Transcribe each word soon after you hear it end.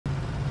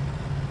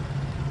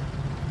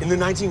In the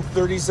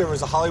 1930s, there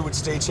was a Hollywood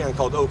stagehand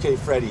called OK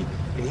Freddy,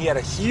 and he had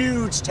a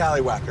huge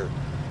tallywhacker,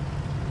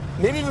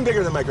 maybe even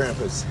bigger than my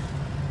grandpa's.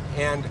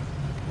 And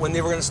when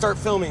they were going to start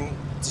filming,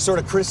 to sort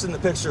of christen the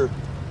picture,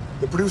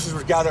 the producers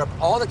would gather up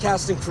all the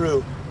cast and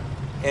crew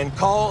and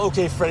call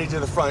OK Freddy to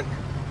the front,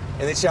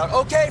 and they'd shout,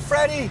 "OK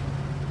Freddy!"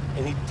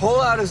 And he'd pull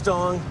out his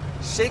dong,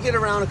 shake it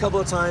around a couple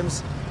of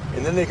times,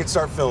 and then they could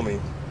start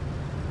filming.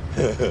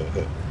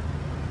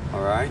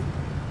 All right.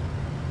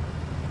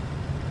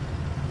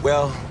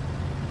 Well,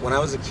 when I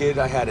was a kid,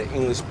 I had an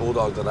English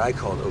bulldog that I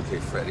called OK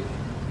Freddy.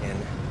 And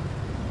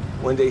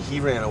one day he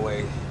ran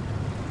away,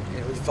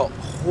 and we felt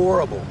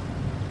horrible.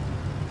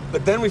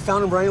 But then we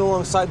found him running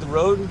alongside the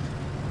road,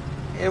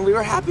 and we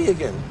were happy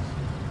again.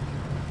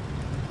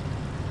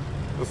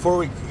 Before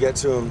we could get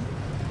to him,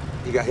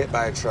 he got hit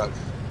by a truck.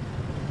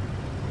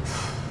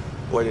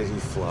 Boy, did he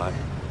fly.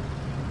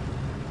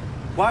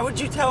 Why would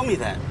you tell me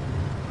that?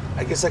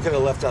 I guess I could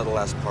have left out the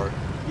last part.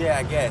 Yeah,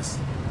 I guess.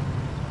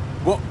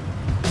 Whoa.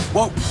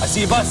 Whoa, I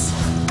see a bus.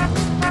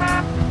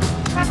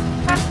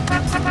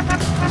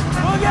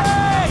 Boogie!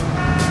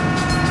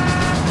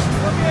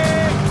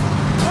 Boogie!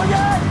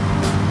 Boogie!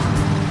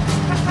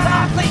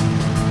 Stop, please!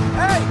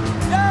 Hey,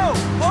 no!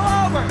 Pull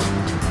over!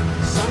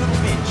 Son of a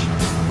bitch.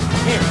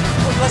 Here,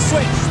 let's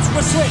switch.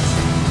 Let's switch.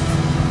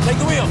 Take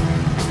the wheel.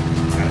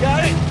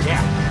 Got it?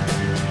 Yeah.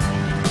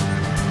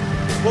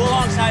 Pull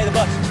alongside of the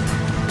bus.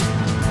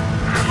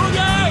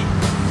 Boogie!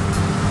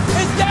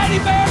 It's Daddy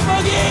Bear,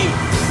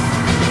 Boogie!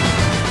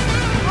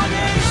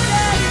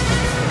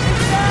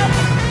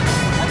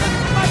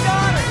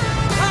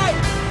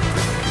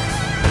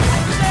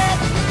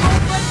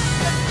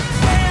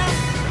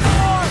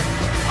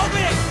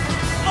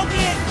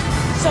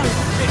 Son of a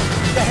bitch,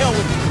 the hell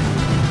with you.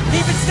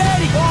 Keep it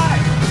steady. Why?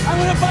 I'm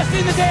gonna bust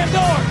in the damn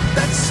door.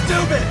 That's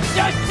stupid.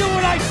 Just do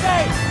what I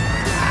say.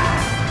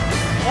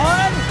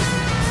 1,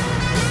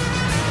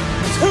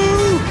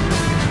 2.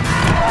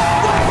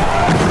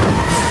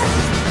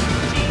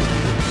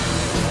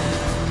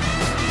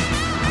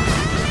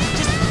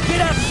 Just get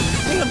up.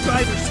 Damn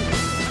driver's seat.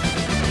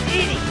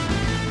 Idiot.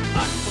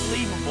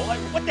 Unbelievable.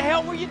 What the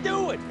hell were you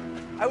doing?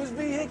 I was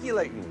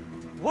vehiculating.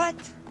 What?